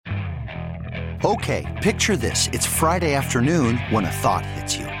Okay, picture this. It's Friday afternoon when a thought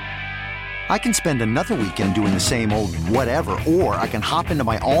hits you. I can spend another weekend doing the same old whatever, or I can hop into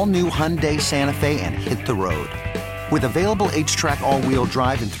my all-new Hyundai Santa Fe and hit the road. With available H-Track all-wheel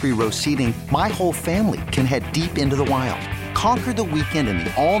drive and 3-row seating, my whole family can head deep into the wild. Conquer the weekend in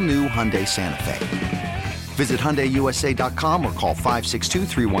the all-new Hyundai Santa Fe. Visit HyundaiUSA.com or call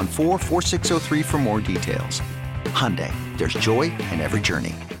 562-314-4603 for more details. Hyundai, there's joy in every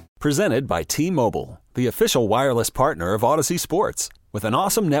journey. Presented by T-Mobile, the official wireless partner of Odyssey Sports. With an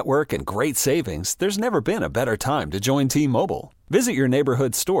awesome network and great savings, there's never been a better time to join T-Mobile. Visit your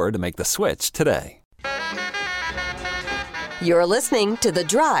neighborhood store to make the switch today. You're listening to The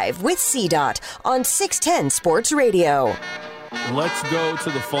Drive with CDOT on 610 Sports Radio. Let's go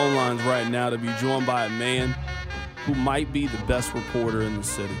to the phone lines right now to be joined by a man who might be the best reporter in the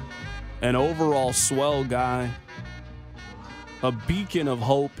city. An overall swell guy, a beacon of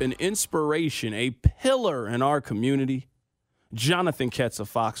hope, an inspiration, a pillar in our community. Jon Ketz of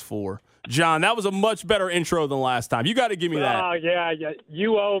Fox 4. John, that was a much better intro than last time. You got to give me that. Oh, yeah.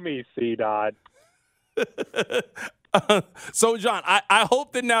 You owe me, C-Dot. So, John, I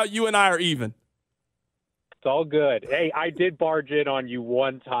hope that now you and I are even. It's all good. Hey, I did barge in on you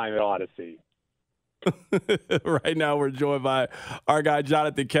one time at Odyssey. Right now, we're joined by our guy,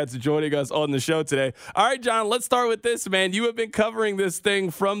 Jon Ketz, joining us on the show today. All right, John, let's start with this, man. You have been covering this thing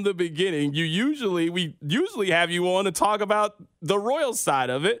from the beginning. We usually have you on to talk about the Royals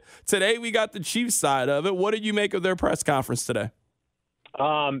side of it. Today, we got the Chiefs side of it. What did you make of their press conference today?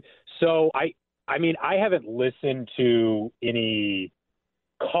 So I haven't listened to any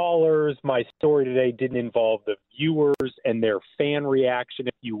callers. My story today didn't involve the viewers and their fan reaction,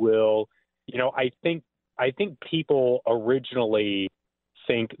 if you will. You know, I think people originally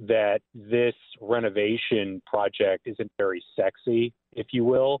think that this renovation project isn't very sexy, if you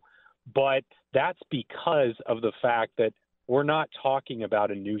will, but that's because of the fact that we're not talking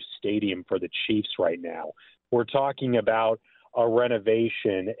about a new stadium for the Chiefs right now. We're talking about a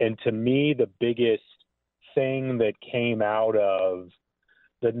renovation, and to me, the biggest thing that came out of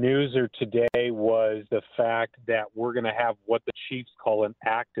the newser today was the fact that we're going to have what the Chiefs call an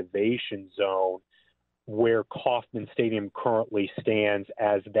activation zone, where Kauffman Stadium currently stands,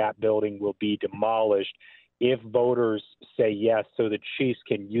 as that building will be demolished if voters say yes, so the Chiefs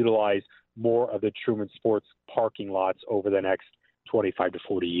can utilize more of the Truman Sports parking lots over the next 25 to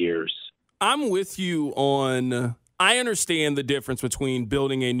 40 years. I'm with you on – I understand the difference between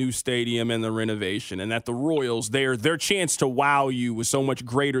building a new stadium and the renovation, and that the Royals, their chance to wow you was so much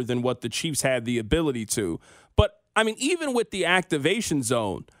greater than what the Chiefs had the ability to. But, I mean, even with the activation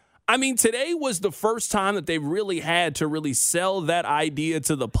zone, I mean, today was the first time that they really had to really sell that idea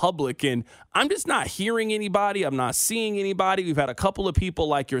to the public, and I'm just not hearing anybody. I'm not seeing anybody. We've had a couple of people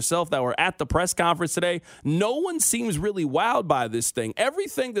like yourself that were at the press conference today. No one seems really wowed by this thing.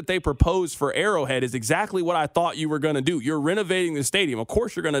 Everything that they proposed for Arrowhead is exactly what I thought you were going to do. You're renovating the stadium. Of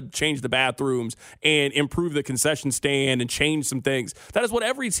course, you're going to change the bathrooms and improve the concession stand and change some things. That is what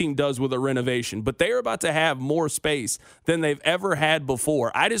every team does with a renovation, but they are about to have more space than they've ever had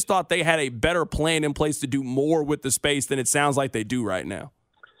before. I just thought they had a better plan in place to do more with the space than it sounds like they do right now.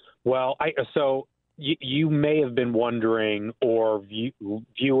 Well, you may have been wondering, or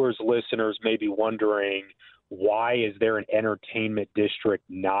viewers, listeners may be wondering, why is there an entertainment district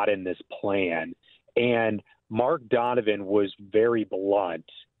not in this plan? And Mark Donovan was very blunt.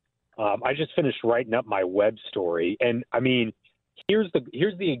 I just finished writing up my web story, and I mean, here's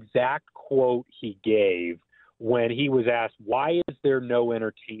the exact quote he gave when he was asked, why is there no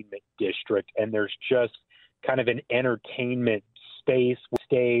entertainment district and there's just kind of an entertainment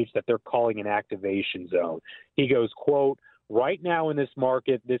stage that they're calling an activation zone? He goes, quote, right now in this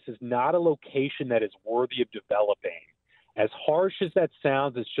market, this is not a location that is worthy of developing. As harsh as that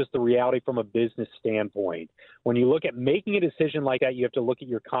sounds, it's just the reality from a business standpoint. When you look at making a decision like that, you have to look at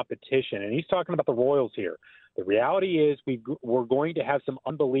your competition. And he's talking about the Royals here. The reality is we're going to have some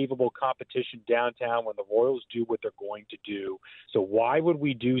unbelievable competition downtown when the Royals do what they're going to do. So why would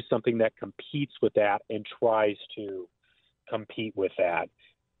we do something that competes with that and tries to compete with that?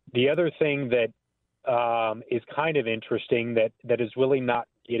 The other thing that is kind of interesting that is really not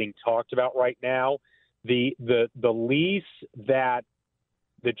getting talked about right now, the lease that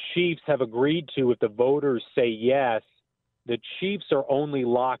the Chiefs have agreed to, if the voters say yes, the Chiefs are only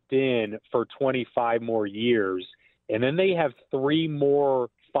locked in for 25 more years, and then they have 3 more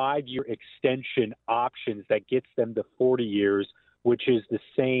 5-year extension options that gets them to 40 years, which is the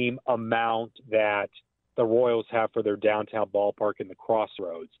same amount that the Royals have for their downtown ballpark in the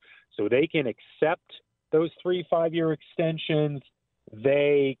Crossroads. So they can accept those 3 5-year extensions.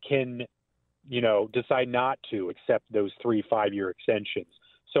 They can decide not to accept those 3 5-year extensions.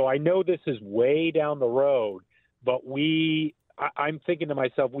 So I know this is way down the road, but I'm thinking to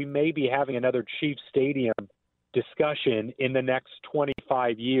myself, we may be having another Chiefs Stadium discussion in the next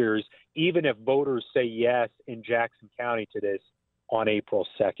 25 years, even if voters say yes in Jackson County to this on April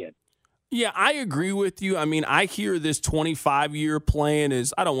 2nd. Yeah, I agree with you. I mean, I hear this 25-year plan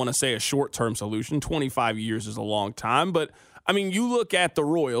is, I don't want to say a short-term solution. 25 years is a long time, but I mean, you look at the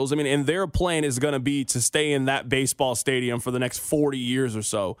Royals, and their plan is going to be to stay in that baseball stadium for the next 40 years or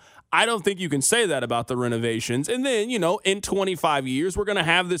so. I don't think you can say that about the renovations. And then, in 25 years, we're going to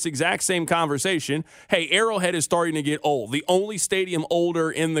have this exact same conversation. Hey, Arrowhead is starting to get old. The only stadium older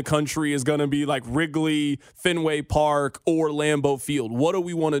in the country is going to be like Wrigley, Fenway Park, or Lambeau Field. What do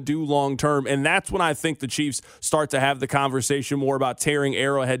we want to do long term? And that's when I think the Chiefs start to have the conversation more about tearing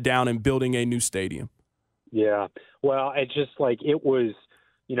Arrowhead down and building a new stadium. Yeah. Well, it's just like it was,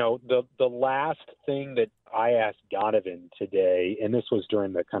 the last thing that I asked Donovan today, and this was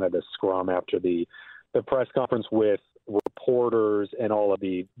during the kind of the scrum after the press conference with reporters and all of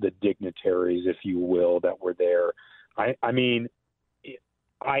the dignitaries, if you will, that were there. I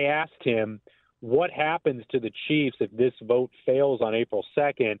asked him, what happens to the Chiefs if this vote fails on April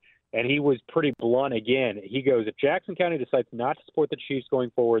 2nd? And he was pretty blunt again. He goes, if Jackson County decides not to support the Chiefs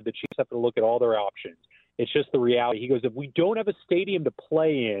going forward, the Chiefs have to look at all their options. It's just the reality. He goes, if we don't have a stadium to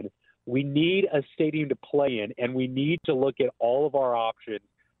play in, we need a stadium to play in, and we need to look at all of our options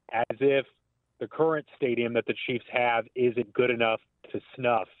as if the current stadium that the Chiefs have isn't good enough to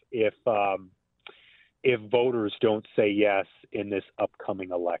snuff if voters don't say yes in this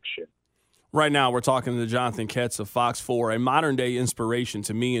upcoming election. Right now, we're talking to Jon Ketz of Fox 4, a modern-day inspiration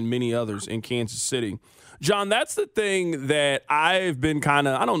to me and many others in Kansas City. Jon, that's the thing that I've been kind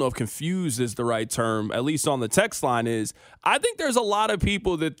of, I don't know if confused is the right term, at least on the text line, is I think there's a lot of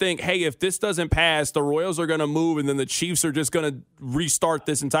people that think, hey, if this doesn't pass, the Royals are going to move and then the Chiefs are just going to restart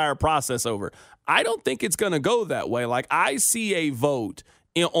this entire process over. I don't think it's going to go that way. Like, I see a vote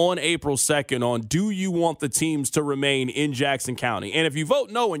on April 2nd on do you want the teams to remain in Jackson County? And if you vote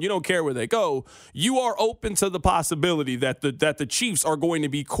no and you don't care where they go, you are open to the possibility that the Chiefs are going to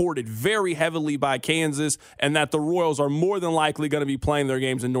be courted very heavily by Kansas and that the Royals are more than likely going to be playing their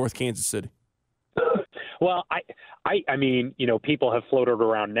games in North Kansas City. Well, I mean, people have floated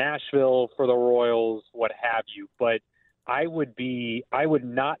around Nashville for the Royals, what have you, but I would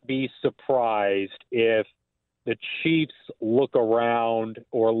not be surprised if the Chiefs look around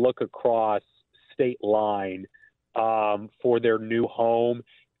or look across state line for their new home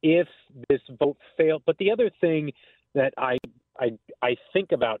if this vote failed. But the other thing that I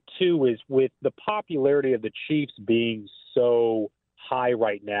think about, too, is with the popularity of the Chiefs being so high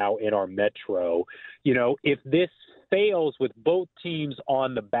right now in our metro, if this fails with both teams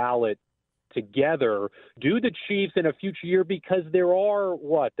on the ballot together, do the Chiefs in a future year, because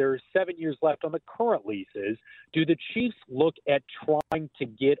there's 7 years left on the current leases, do the Chiefs look at trying to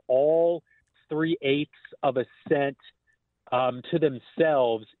get all 3/8 of a cent to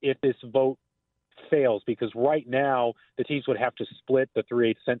themselves if this vote fails? Because right now the teams would have to split the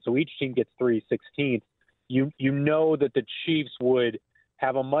 3/8 cents, so each team gets 3/16. You know that the Chiefs would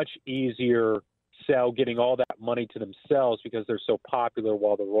have a much easier sell getting all that money to themselves because they're so popular,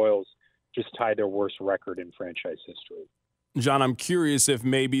 while the Royals just tied their worst record in franchise history. Jon, I'm curious if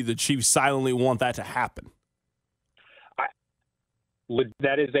maybe the Chiefs silently want that to happen.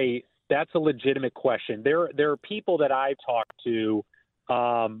 That's a legitimate question. There are people that I've talked to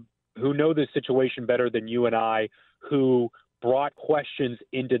who know this situation better than you and I, who brought questions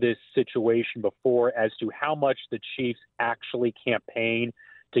into this situation before as to how much the Chiefs actually campaign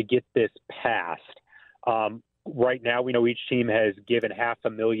to get this passed. Right now, we know each team has given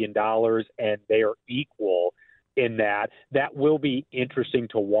 $500,000, and they are equal in that. That will be interesting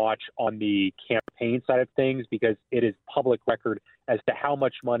to watch on the campaign side of things, because it is public record as to how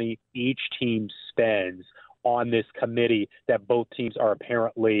much money each team spends on this committee that both teams are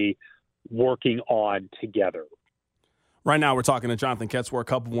apparently working on together. Right now, we're talking to Jon Ketz for a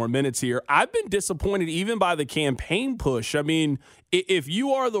couple more minutes here. I've been disappointed even by the campaign push. I mean, if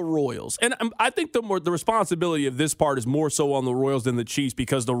you are the Royals, and I think the responsibility of this part is more so on the Royals than the Chiefs,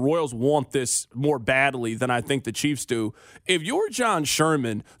 because the Royals want this more badly than I think the Chiefs do. If you're John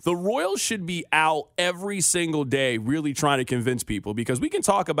Sherman, the Royals should be out every single day really trying to convince people, because we can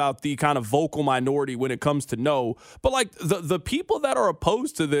talk about the kind of vocal minority when it comes to no, but like the people that are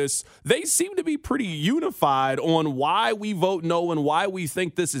opposed to this, they seem to be pretty unified on why we vote no and why we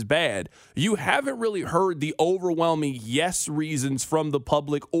think this is bad. You haven't really heard the overwhelming yes reasons from the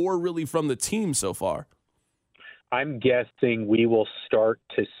public or really from the team so far. I'm guessing we will start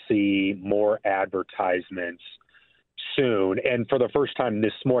to see more advertisements soon. And for the first time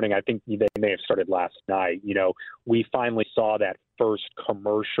this morning, I think they may have started last night. We finally saw that first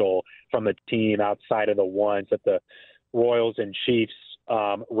commercial from the team outside of the ones that the Royals and Chiefs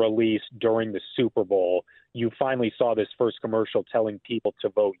released during the Super Bowl. You finally saw this first commercial telling people to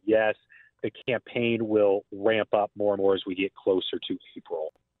vote yes. The campaign will ramp up more and more as we get closer to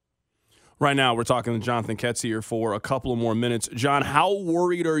April. Right now, we're talking to Jon Ketz here for a couple of more minutes. John, how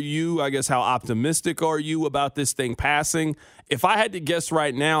worried are you? I guess how optimistic are you about this thing passing? If I had to guess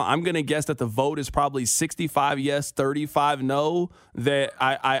right now, I'm going to guess that the vote is probably 65 yes, 35 no, that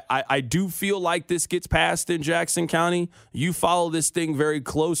I do feel like this gets passed in Jackson County. You follow this thing very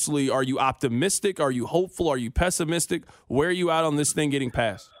closely. Are you optimistic? Are you hopeful? Are you pessimistic? Where are you at on this thing getting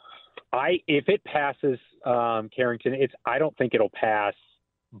passed? If it passes, Carrington, I don't think it'll pass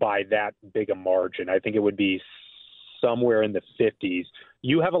by that big a margin. I think it would be somewhere in the 50s.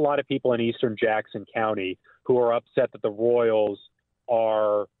 You have a lot of people in eastern Jackson County who are upset that the Royals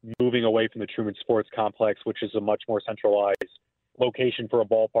are moving away from the Truman Sports Complex, which is a much more centralized location for a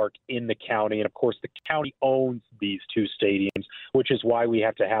ballpark in the county. And, of course, the county owns these two stadiums, which is why we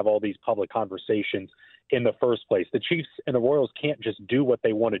have to have all these public conversations in the first place. The Chiefs and the Royals can't just do what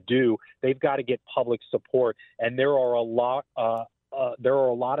they want to do. They've got to get public support. And there are a lot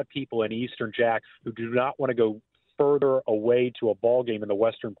of people in eastern Jack who do not want to go further away to a ball game in the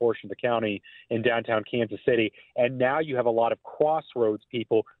western portion of the county in downtown Kansas City. And now you have a lot of Crossroads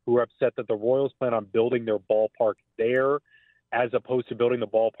people who are upset that the Royals plan on building their ballpark there as opposed to building the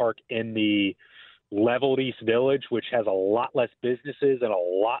ballpark in the leveled East Village, which has a lot less businesses and a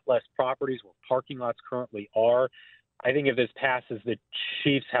lot less properties where parking lots currently are. I think if this passes, the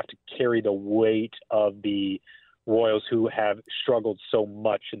Chiefs have to carry the weight of the Royals, who have struggled so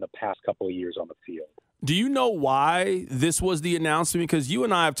much in the past couple of years on the field. Do you know why this was the announcement? Because you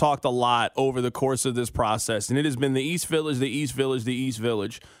and I have talked a lot over the course of this process, and it has been the East Village, the East Village, the East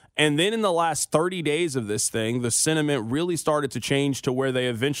Village. And then in the last 30 days of this thing, the sentiment really started to change to where they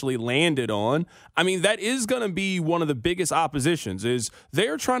eventually landed on. I mean, that is going to be one of the biggest oppositions, is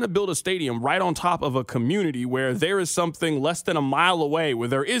they're trying to build a stadium right on top of a community where there is something less than a mile away where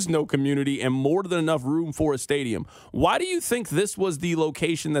there is no community and more than enough room for a stadium. Why do you think this was the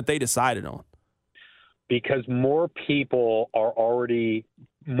location that they decided on? Because more people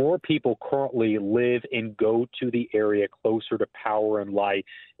currently live and go to the area closer to power and light.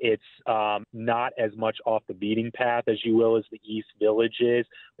 It's not as much off the beating path, as you will, as the East Village is.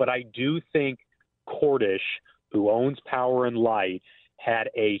 But I do think Cordish, who owns Power and Light, had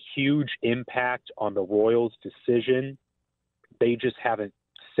a huge impact on the Royals' decision. They just haven't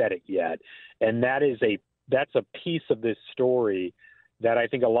said it yet. And that's a piece of this story that I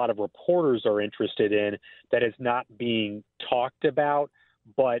think a lot of reporters are interested in that is not being talked about.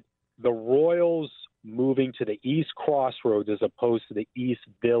 But the Royals moving to the East Crossroads as opposed to the East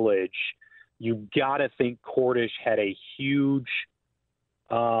Village, you got to think Cordish had a huge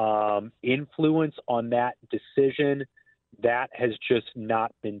influence on that decision. That has just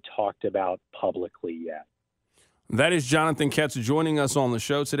not been talked about publicly yet. That is Jon Ketz joining us on the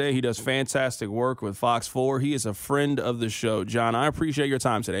show today. He does fantastic work with Fox 4. He is a friend of the show. John, I appreciate your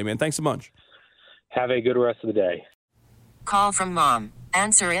time today, man. Thanks so much. Have a good rest of the day. Call from mom.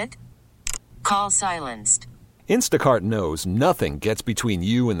 Answer it. Call silenced. Instacart knows nothing gets between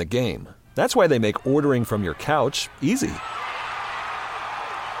you and the game. That's why they make ordering from your couch easy.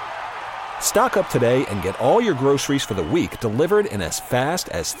 Stock up today and get all your groceries for the week delivered in as fast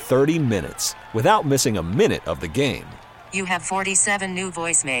as 30 minutes without missing a minute of the game. You have 47 new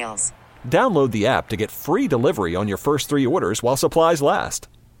voicemails. Download the app to get free delivery on your first 3 orders while supplies last.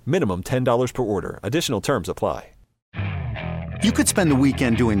 Minimum $10 per order. Additional terms apply. You could spend the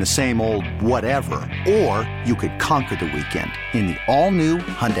weekend doing the same old whatever, or you could conquer the weekend in the all-new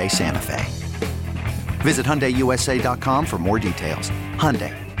Hyundai Santa Fe. Visit HyundaiUSA.com for more details.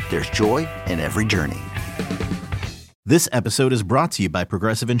 Hyundai, there's joy in every journey. This episode is brought to you by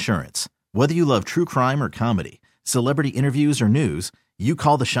Progressive Insurance. Whether you love true crime or comedy, celebrity interviews or news, you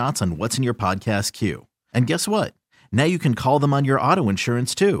call the shots on what's in your podcast queue. And guess what? Now you can call them on your auto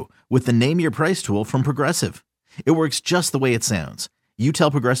insurance too with the Name Your Price tool from Progressive. It works just the way it sounds. You tell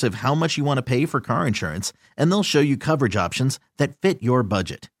Progressive how much you want to pay for car insurance, and they'll show you coverage options that fit your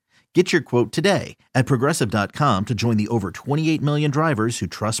budget. Get your quote today at Progressive.com to join the over 28 million drivers who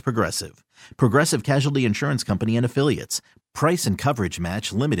trust Progressive. Progressive Casualty Insurance Company and Affiliates. Price and coverage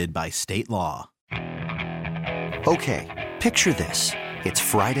match limited by state law. Okay, picture this. It's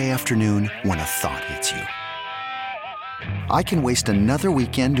Friday afternoon when a thought hits you. I can waste another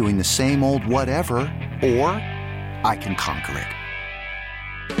weekend doing the same old whatever, or I can conquer it.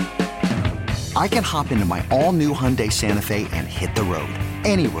 I can hop into my all-new Hyundai Santa Fe and hit the road.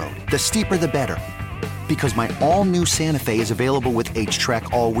 Any road. The steeper, the better. Because my all-new Santa Fe is available with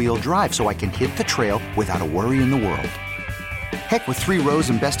H-Track all-wheel drive, so I can hit the trail without a worry in the world. Heck, with 3 rows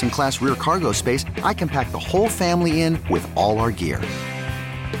and best-in-class rear cargo space, I can pack the whole family in with all our gear.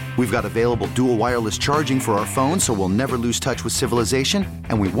 We've got available dual wireless charging for our phones, so we'll never lose touch with civilization,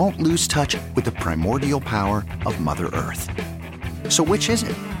 and we won't lose touch with the primordial power of Mother Earth. So which is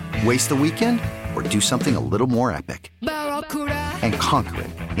it? Waste the weekend or do something a little more epic? And conquer it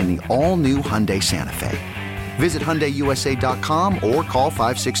in the all-new Hyundai Santa Fe. Visit HyundaiUSA.com or call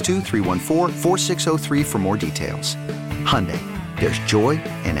 562-314-4603 for more details. Hyundai, there's joy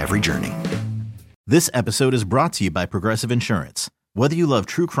in every journey. This episode is brought to you by Progressive Insurance. Whether you love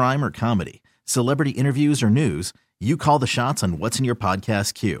true crime or comedy, celebrity interviews or news, you call the shots on what's in your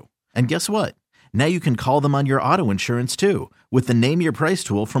podcast queue. And guess what? Now you can call them on your auto insurance too with the Name Your Price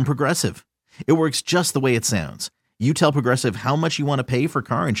tool from Progressive. It works just the way it sounds. You tell Progressive how much you want to pay for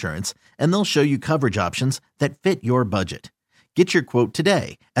car insurance, and they'll show you coverage options that fit your budget. Get your quote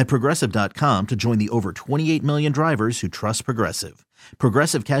today at Progressive.com to join the over 28 million drivers who trust Progressive.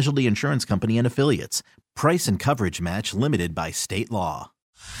 Progressive Casualty Insurance Company and Affiliates. Price and coverage match limited by state law.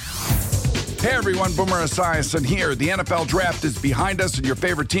 Hey everyone, Boomer Esiason here. The NFL Draft is behind us and your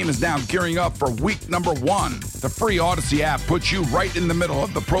favorite team is now gearing up for week number 1. The free Odyssey app puts you right in the middle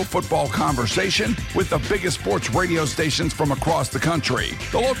of the pro football conversation with the biggest sports radio stations from across the country.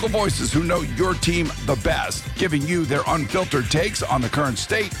 The local voices who know your team the best, giving you their unfiltered takes on the current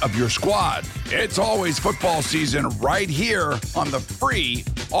state of your squad. It's always football season right here on the free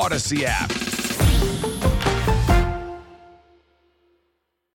Odyssey app.